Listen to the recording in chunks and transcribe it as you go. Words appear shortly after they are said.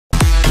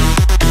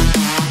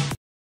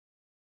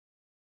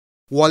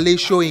Wole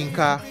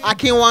Soyinka.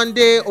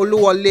 Akinwande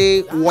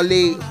Oluwole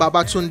Wole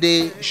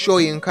Babatunde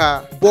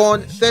Soyinka,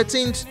 born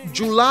 13th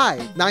July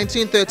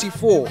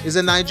 1934, is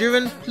a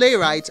Nigerian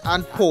playwright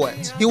and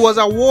poet. He was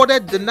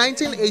awarded the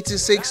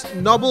 1986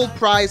 Nobel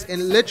Prize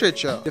in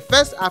Literature, the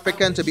first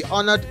African to be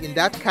honored in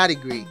that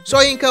category.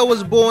 Soyinka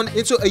was born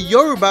into a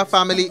Yoruba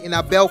family in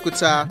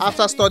Abeokuta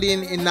after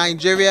studying in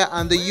Nigeria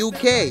and the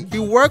UK. He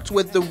worked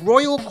with the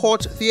Royal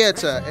Court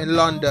Theatre in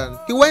London.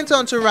 He went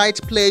on to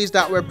write plays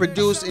that were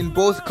produced in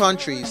both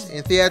countries,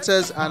 in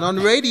theatres and on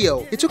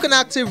radio. He took an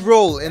active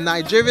role in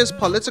Nigeria's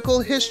political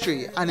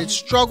history and its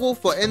struggle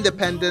for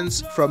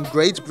independence from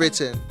Great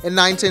Britain. In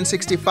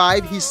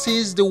 1965, he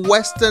seized the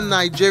Western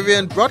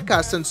Nigerian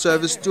Broadcasting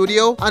Service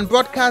studio and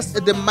broadcast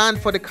a demand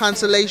for the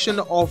cancellation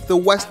of the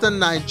Western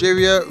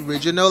Nigeria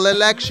regional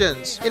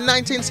elections. In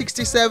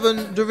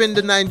 1967, during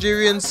the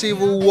Nigerian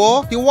Civil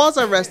War, he was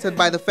arrested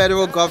by the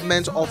federal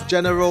government of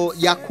General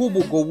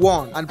Yakubu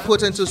Gowon and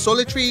put into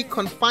solitary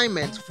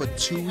confinement for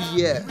 2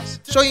 years.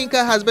 Soyinka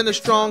has been a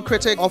strong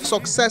critic of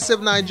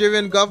successive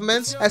Nigerian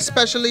governments,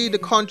 especially the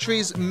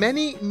country's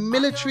many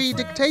military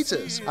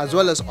dictators, as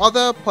well as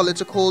other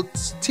political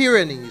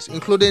tyrannies,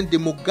 including the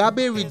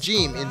Mugabe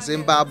regime in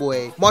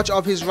Zimbabwe. Much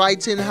of his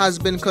writing has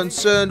been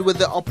concerned with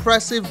the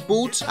oppressive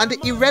boot and the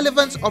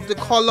irrelevance of the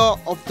color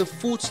of the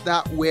foot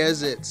that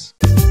wears it.